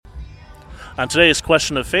On today's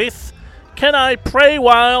question of faith, can I pray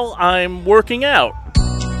while I'm working out?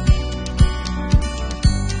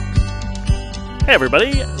 Hey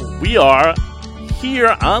everybody, we are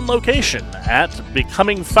here on location at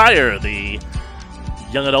Becoming Fire, the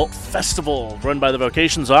young adult festival run by the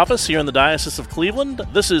Vocations Office here in the Diocese of Cleveland.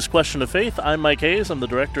 This is Question of Faith. I'm Mike Hayes. I'm the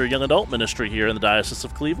Director of Young Adult Ministry here in the Diocese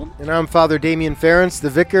of Cleveland. And I'm Father Damien Ference, the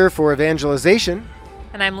Vicar for Evangelization.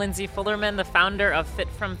 And I'm Lindsay Fullerman, the founder of Fit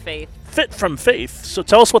from Faith. Fit from Faith. So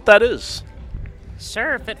tell us what that is.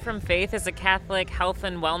 Sure. Fit from Faith is a Catholic health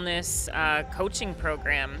and wellness coaching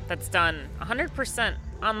program that's done 100%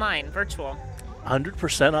 online, virtual.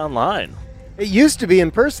 100% online. It used to be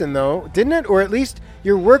in person, though, didn't it? Or at least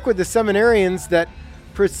your work with the seminarians that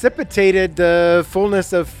precipitated the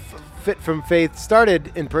fullness of Fit from Faith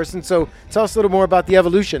started in person. So tell us a little more about the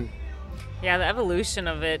evolution. Yeah, the evolution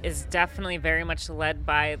of it is definitely very much led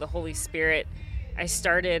by the Holy Spirit. I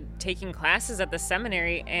started taking classes at the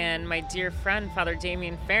seminary, and my dear friend, Father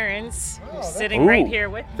Damien Ference, who's sitting right here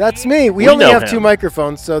with me. That's me. We only have two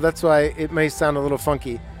microphones, so that's why it may sound a little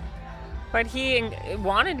funky. But he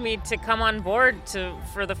wanted me to come on board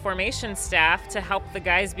for the formation staff to help the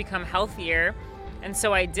guys become healthier. And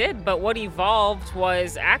so I did. But what evolved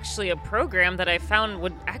was actually a program that I found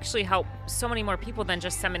would actually help so many more people than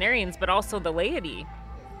just seminarians, but also the laity,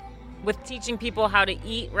 with teaching people how to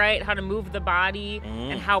eat right, how to move the body,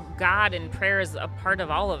 and how God and prayer is a part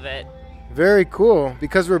of all of it. Very cool.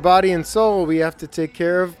 Because we're body and soul, we have to take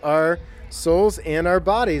care of our souls and our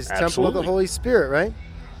bodies. Absolutely. Temple of the Holy Spirit, right?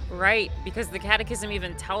 Right, because the Catechism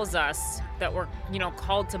even tells us that we're,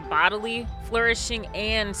 called to bodily flourishing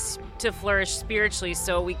and to flourish spiritually.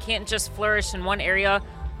 So we can't just flourish in one area,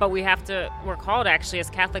 but we're called actually as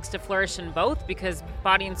Catholics to flourish in both, because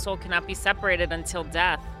body and soul cannot be separated until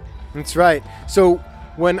death. That's right. So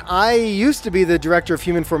when I used to be the director of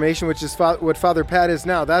human formation, which is what Father Pat is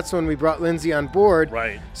now, that's when we brought Lindsay on board,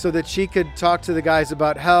 right, so that she could talk to the guys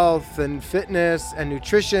about health and fitness and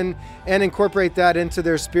nutrition and incorporate that into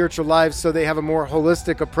their spiritual lives so they have a more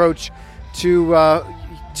holistic approach to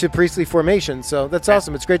priestly formation. So that's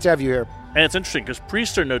awesome. It's great to have you here. And it's interesting because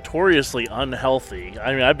priests are notoriously unhealthy.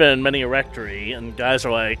 I mean, I've been in many a rectory, and guys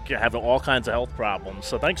are having all kinds of health problems.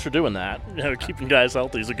 So thanks for doing that. Keeping guys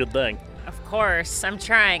healthy is a good thing. Of course, I'm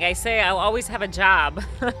trying. I say I'll always have a job.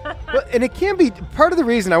 Well, and it can be part of the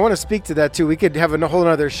reason I want to speak to that too. We could have a whole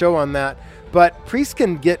other show on that. But priests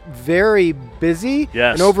can get very busy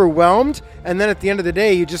and overwhelmed, and then at the end of the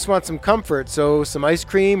day, you just want some comfort. So some ice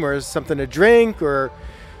cream or something to drink or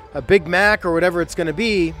a Big Mac or whatever it's going to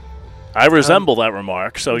be. I resemble that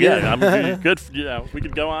remark, so I'm good. We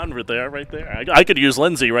could go on right there. I could use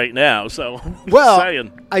Lindsay right now. So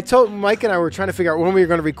I told Mike and I were trying to figure out when we were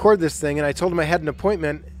going to record this thing, and I told him I had an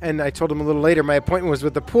appointment, and I told him a little later my appointment was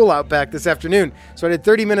with the pool out back this afternoon. So I did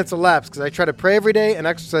 30 minutes elapsed because I try to pray every day and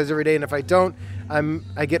exercise every day, and if I don't,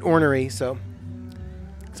 I get ornery. So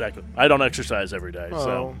exactly, I don't exercise every day,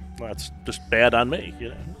 so that's just bad on me.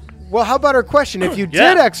 Well, how about our question? If you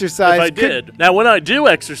did exercise... If I did. Now, when I do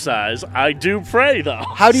exercise, I do pray, though.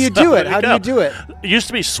 How do you do it? How do you do it? It used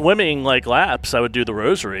to be swimming like laps. I would do the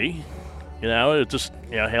rosary. Just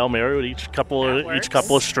Hail Mary with each couple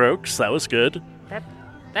of strokes. That was good.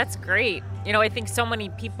 That's great. I think so many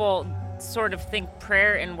people sort of think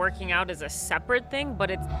prayer and working out is a separate thing,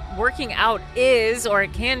 but working out is, or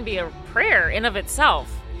it can be, a prayer in of itself.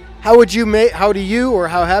 How would you how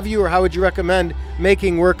would you recommend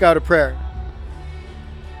making workout a prayer?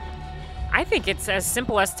 I think it's as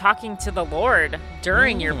simple as talking to the Lord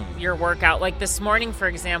during your workout. Like this morning, for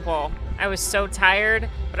example, I was so tired,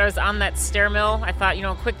 but I was on that stair mill. I thought,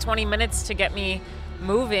 a quick 20 minutes to get me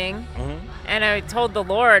moving. And I told the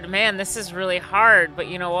Lord, man, this is really hard, but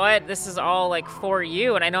you know what? This is all for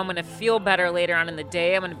you. And I know I'm going to feel better later on in the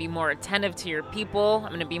day. I'm going to be more attentive to your people. I'm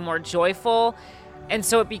going to be more joyful. And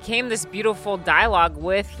so it became this beautiful dialogue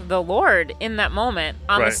with the Lord in that moment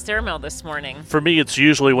on the stair mill this morning. For me, it's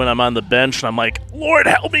usually when I'm on the bench and I'm like, Lord,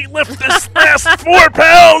 help me lift this last 4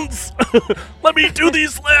 pounds. Let me do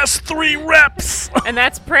these last 3 reps. And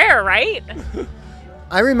that's prayer, right?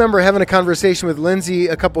 I remember having a conversation with Lindsay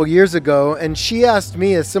a couple years ago, and she asked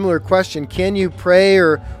me a similar question. Can you pray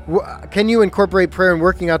or can you incorporate prayer and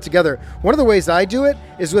working out together? One of the ways I do it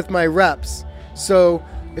is with my reps. So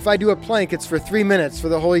if I do a plank, it's for 3 minutes for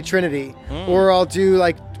the Holy Trinity. Or I'll do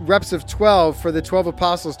reps of 12 for the 12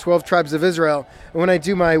 apostles, 12 tribes of Israel. And when I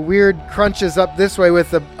do my weird crunches up this way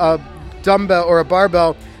with a dumbbell or a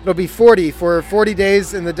barbell, it'll be 40 for 40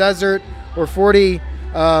 days in the desert or 40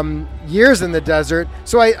 years in the desert.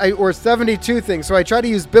 So or 72 things. So I try to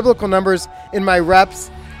use biblical numbers in my reps,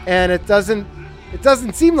 and it doesn't It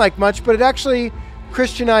doesn't seem like much, but it actually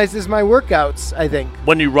Christianizes my workouts, I think.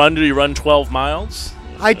 When you run, do you run 12 miles?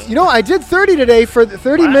 I did 30 today for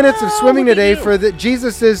 30 minutes of swimming look at today you. for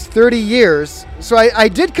Jesus' 30 years. So I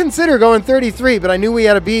did consider going 33, but I knew we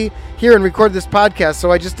had to be here and record this podcast,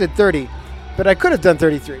 so I just did 30. But I could have done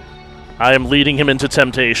 33. I am leading him into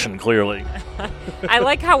temptation, clearly. I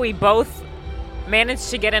like how we both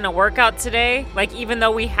managed to get in a workout today. Like, even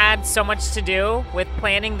though we had so much to do with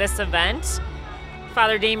planning this event,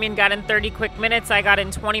 Father Damien got in 30 quick minutes. I got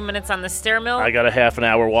in 20 minutes on the stair mill. I got a half an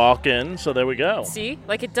hour walk in, so there we go. See?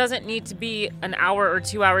 Like, it doesn't need to be an hour or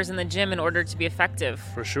 2 hours in the gym in order to be effective.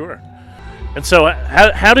 For sure. And so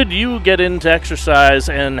how did you get into exercise,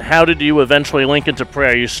 and how did you eventually link into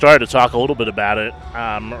prayer? You started to talk a little bit about it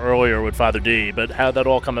earlier with Father D, but how did that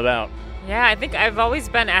all come about? Yeah, I think I've always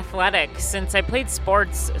been athletic since I played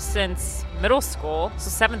sports since middle school, so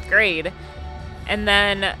 7th grade. And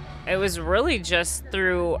then it was really just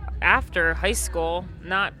through after high school,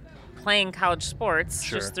 not playing college sports,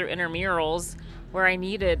 Sure. just through intramurals, where I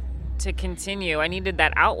needed to continue. I needed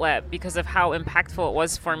that outlet because of how impactful it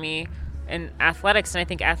was for me in athletics. And I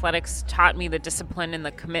think athletics taught me the discipline and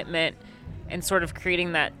the commitment and sort of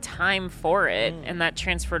creating that time for it. And that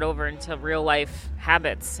transferred over into real life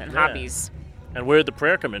habits and hobbies. And where did the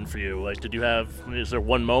prayer come in for you? Like, is there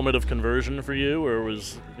one moment of conversion for you, or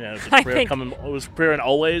was was prayer an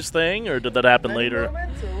always thing, or did that happen later?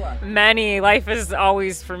 Life is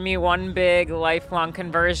always for me one big lifelong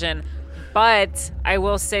conversion. But I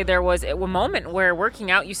will say there was a moment where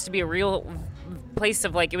working out used to be a real place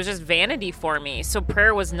of it was just vanity for me. So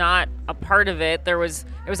prayer was not a part of it. It was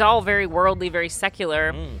all very worldly, very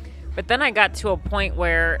secular. But then I got to a point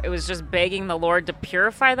where it was just begging the Lord to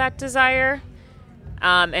purify that desire.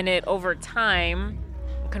 And it, over time,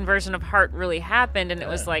 conversion of heart really happened. And it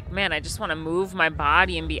was like, man, I just want to move my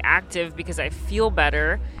body and be active because I feel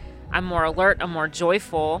better. I'm more alert. I'm more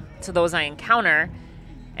joyful to those I encounter.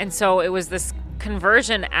 And so it was this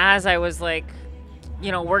conversion as I was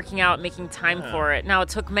working out, making time for it. Now, it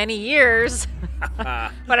took many years,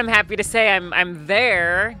 but I'm happy to say I'm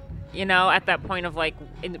there, at that point of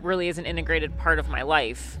it really is an integrated part of my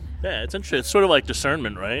life. Yeah, it's interesting. It's sort of like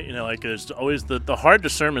discernment, right? There's always the hard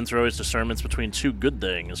discernments are always discernments between two good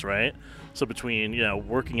things, right? So between,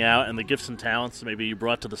 working out and the gifts and talents that maybe you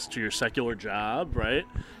brought to your secular job, right?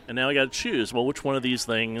 And now I got to choose, well, which one of these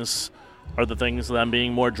things are the things that I'm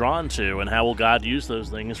being more drawn to, and how will God use those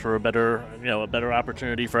things for a better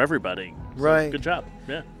opportunity for everybody? So, Right. Good job.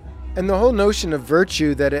 Yeah. And the whole notion of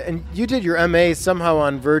virtue and you did your MA somehow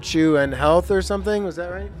on virtue and health or something, was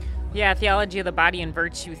that right? Yeah, theology of the body and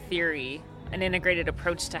virtue theory, an integrated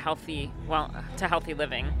approach to healthy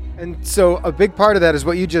living. And so a big part of that is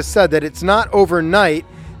what you just said, that it's not overnight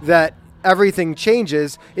that everything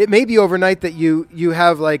changes. It may be overnight that you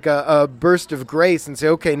have a burst of grace and say,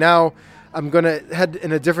 okay, now I'm going to head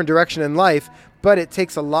in a different direction in life. But it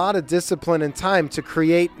takes a lot of discipline and time to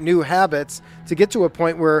create new habits to get to a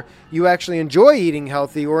point where you actually enjoy eating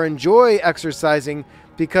healthy or enjoy exercising,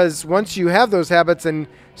 because once you have those habits and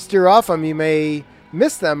steer off them, you may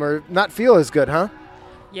miss them or not feel as good, huh?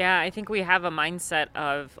 Yeah, I think we have a mindset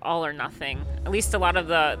of all or nothing. At least a lot of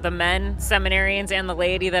the men, seminarians, and the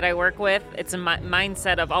laity that I work with, it's a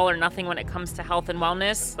mindset of all or nothing when it comes to health and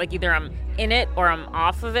wellness. Like, either I'm in it or I'm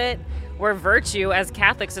off of it. Where virtue, as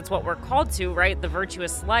Catholics, it's what we're called to, right? The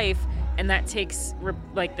virtuous life. And that takes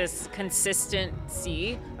this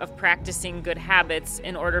consistency of practicing good habits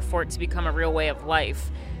in order for it to become a real way of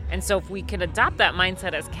life. And so if we can adopt that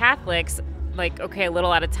mindset as Catholics, okay, a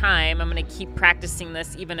little at a time, I'm going to keep practicing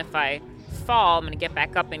this. Even if I fall, I'm going to get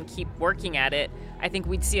back up and keep working at it. I think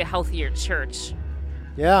we'd see a healthier church.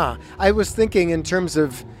 Yeah. I was thinking in terms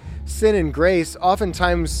of sin and grace,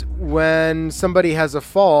 oftentimes when somebody has a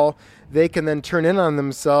fall, they can then turn in on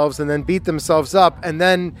themselves and then beat themselves up and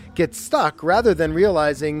then get stuck, rather than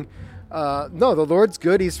realizing, no, the Lord's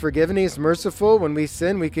good. He's forgiven. He's merciful. When we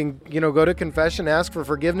sin, we can, go to confession, ask for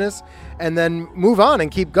forgiveness, and then move on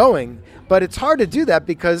and keep going. But it's hard to do that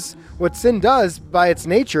because what sin does by its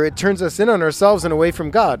nature, it turns us in on ourselves and away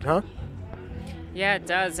from God, huh? Yeah, it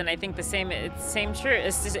does. And I think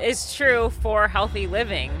it's true for healthy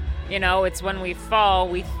living. It's when we fall,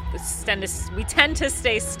 we tend to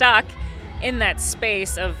stay stuck in that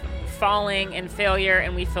space of falling and failure,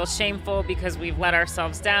 and we feel shameful because we've let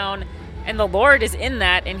ourselves down. And the Lord is in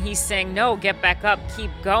that, and he's saying, no, get back up, keep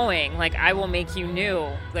going. I will make you new.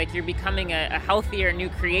 You're becoming a healthier new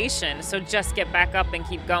creation. So just get back up and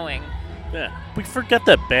keep going. Yeah. We forget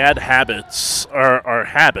that bad habits are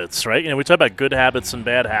habits, right? We talk about good habits and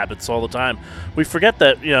bad habits all the time. We forget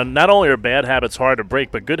that, not only are bad habits hard to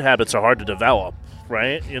break, but good habits are hard to develop.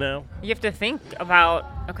 right? You know? You have to think about,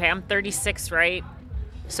 okay, I'm 36, right?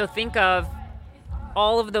 So think of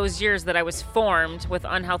all of those years that I was formed with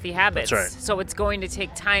unhealthy habits. That's right. So it's going to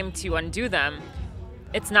take time to undo them.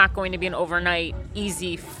 It's not going to be an overnight,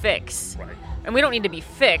 easy fix. Right. And we don't need to be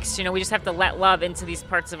fixed. We just have to let love into these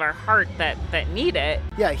parts of our heart that need it.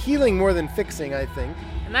 Yeah, healing more than fixing, I think.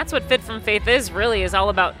 And that's what Fit from Faith is all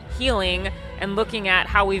about healing and looking at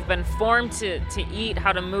how we've been formed to eat,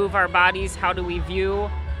 how to move our bodies, how do we view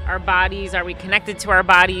our bodies, are we connected to our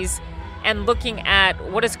bodies, and looking at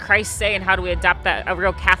what does Christ say and how do we adopt a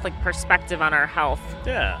real Catholic perspective on our health.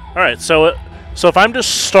 Yeah. All right. So if I'm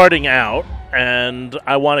just starting out and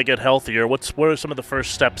I want to get healthier, what are some of the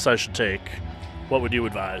first steps I should take? What would you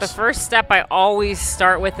advise? The first step I always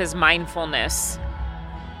start with is mindfulness.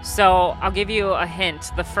 So I'll give you a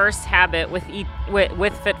hint. The first habit with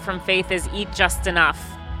Fit from Faith is eat just enough.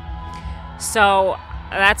 So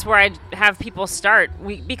that's where I have people start.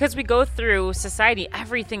 Because we go through society,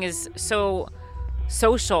 everything is so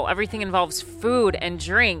social. Everything involves food and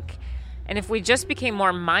drink. And if we just became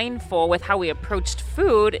more mindful with how we approached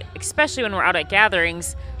food, especially when we're out at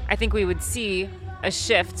gatherings, I think we would see a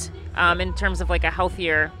shift in terms of like a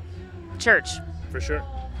healthier church. For sure.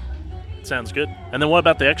 Sounds good. And then what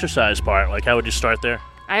about the exercise part? Like, how would you start there?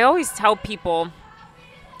 I always tell people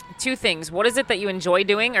two things. What is it that you enjoy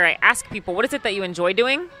doing? Or I ask people, what is it that you enjoy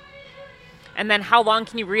doing? And then how long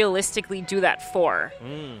can you realistically do that for?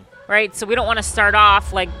 Right? So we don't want to start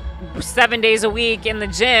off like 7 days a week in the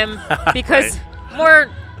gym because more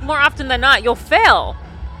often than not, you'll fail.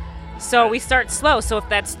 So we start slow. So if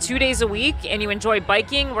that's 2 days a week and you enjoy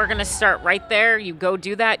biking, we're going to start right there. You go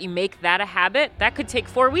do that. You make that a habit. That could take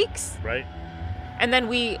 4 weeks. Right. And then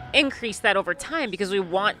we increase that over time because we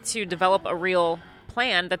want to develop a real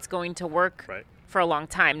plan that's going to work for a long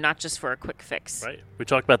time, not just for a quick fix. Right. We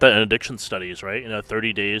talked about that in addiction studies, right?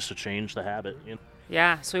 30 days to change the habit.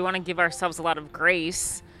 Yeah. So we want to give ourselves a lot of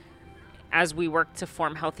grace as we work to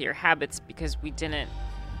form healthier habits because we didn't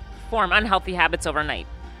form unhealthy habits overnight.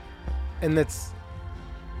 And that's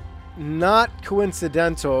not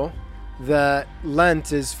coincidental that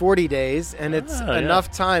Lent is 40 days, and it's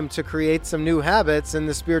enough time to create some new habits in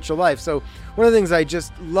the spiritual life. So one of the things I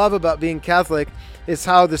just love about being Catholic is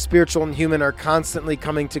how the spiritual and human are constantly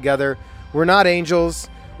coming together. We're not angels.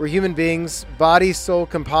 We're human beings, body, soul,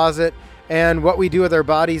 composite, and what we do with our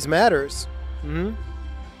bodies matters.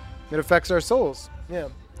 It affects our souls. Yeah.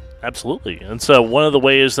 Absolutely. And so one of the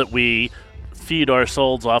ways that we feed our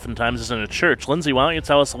souls oftentimes is in a church. Lindsay, why don't you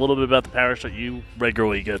tell us a little bit about the parish that you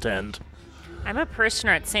regularly attend? I'm a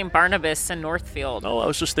parishioner at St. Barnabas in Northfield. Oh, I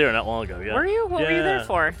was just there not long ago. Yeah. Were you? What were you there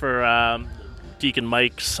for? For Deacon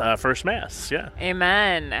Mike's first Mass, yeah.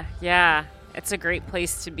 Amen. Yeah, it's a great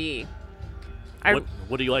place to be.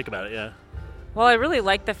 What do you like about it, yeah? Well, I really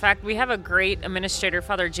like the fact we have a great administrator,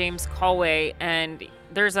 Father James Colway, and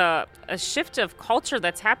there's a shift of culture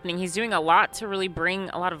that's happening. He's doing a lot to really bring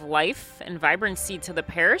a lot of life and vibrancy to the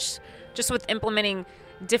parish, just with implementing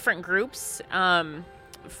different groups.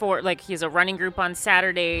 He has a running group on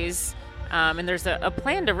Saturdays, and there's a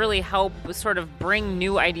plan to really help sort of bring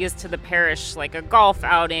new ideas to the parish, like a golf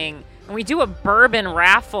outing. And we do a bourbon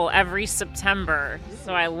raffle every September,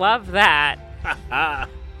 so I love that.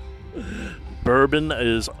 Bourbon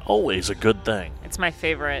is always a good thing. It's my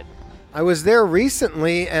favorite. I was there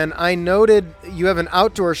recently, and I noted you have an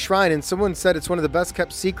outdoor shrine, and someone said it's one of the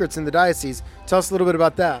best-kept secrets in the diocese. Tell us a little bit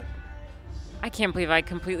about that. I can't believe I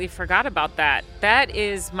completely forgot about that. That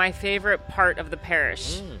is my favorite part of the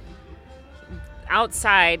parish.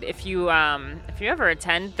 Outside, if you ever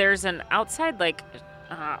attend, there's an outside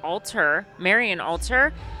altar, Marian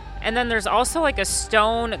altar, and then there's also like a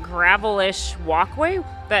stone gravelish walkway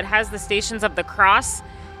that has the Stations of the Cross,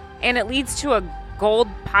 and it leads to a gold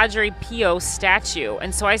Padre Pio statue.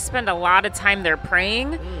 And so I spend a lot of time there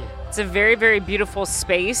praying. It's a very, very beautiful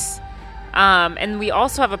space. And we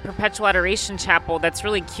also have a perpetual adoration chapel that's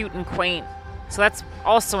really cute and quaint. So that's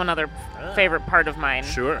also another favorite part of mine.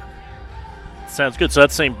 Sure. Sounds good. So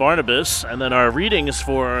that's St. Barnabas. And then our readings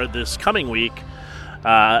for this coming week.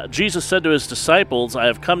 Jesus said to his disciples, I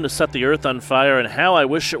have come to set the earth on fire, and how I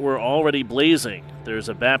wish it were already blazing. There's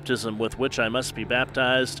a baptism with which I must be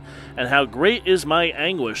baptized, and how great is my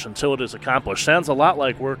anguish until it is accomplished. Sounds a lot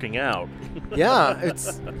like working out. Yeah,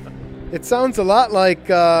 it sounds a lot like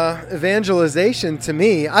evangelization to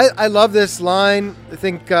me. I love this line. I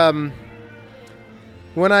think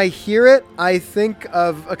when I hear it, I think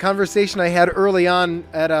of a conversation I had early on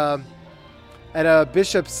at a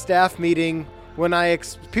bishop's staff meeting when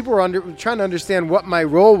people were trying to understand what my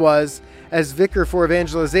role was, as vicar for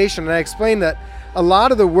evangelization, and I explained that a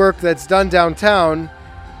lot of the work that's done downtown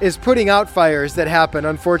is putting out fires that happen,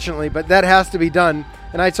 unfortunately, but that has to be done.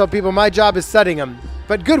 And I tell people my job is setting them,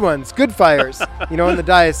 but good ones, good fires, in the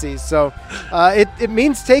diocese. So it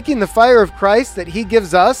means taking the fire of Christ that he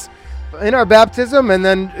gives us in our baptism, and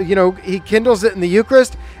then, he kindles it in the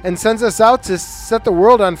Eucharist and sends us out to set the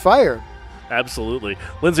world on fire. Absolutely.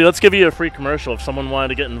 Lindsay, let's give you a free commercial. If someone wanted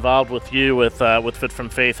to get involved with you with Fit from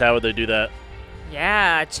Faith, how would they do that?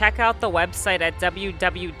 Yeah, check out the website at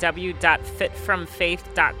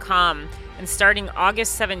www.fitfromfaith.com. And starting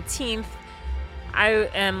August 17th, I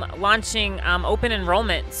am launching open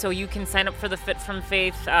enrollment, so you can sign up for the Fit from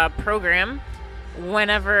Faith program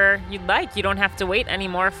whenever you'd like. You don't have to wait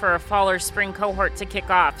anymore for a fall or spring cohort to kick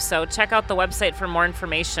off. So check out the website for more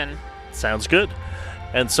information. Sounds good.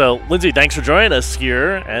 And so, Lindsay, thanks for joining us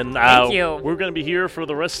here. And Thank you. We're going to be here for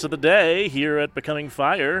the rest of the day here at Becoming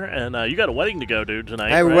Fire. And you got a wedding to go to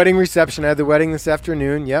tonight, I have right? a wedding reception. I have the wedding this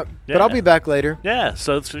afternoon, yep. Yeah. But I'll be back later. Yeah,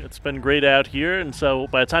 so it's been great out here. And so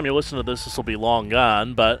by the time you listen to this will be long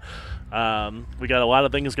gone. But we got a lot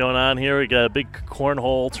of things going on here. We got a big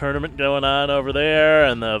cornhole tournament going on over there.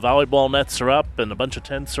 And the volleyball nets are up and a bunch of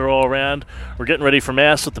tents are all around. We're getting ready for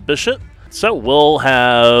Mass with the Bishop. So we'll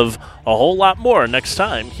have a whole lot more next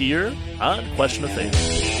time here on Question of Faith.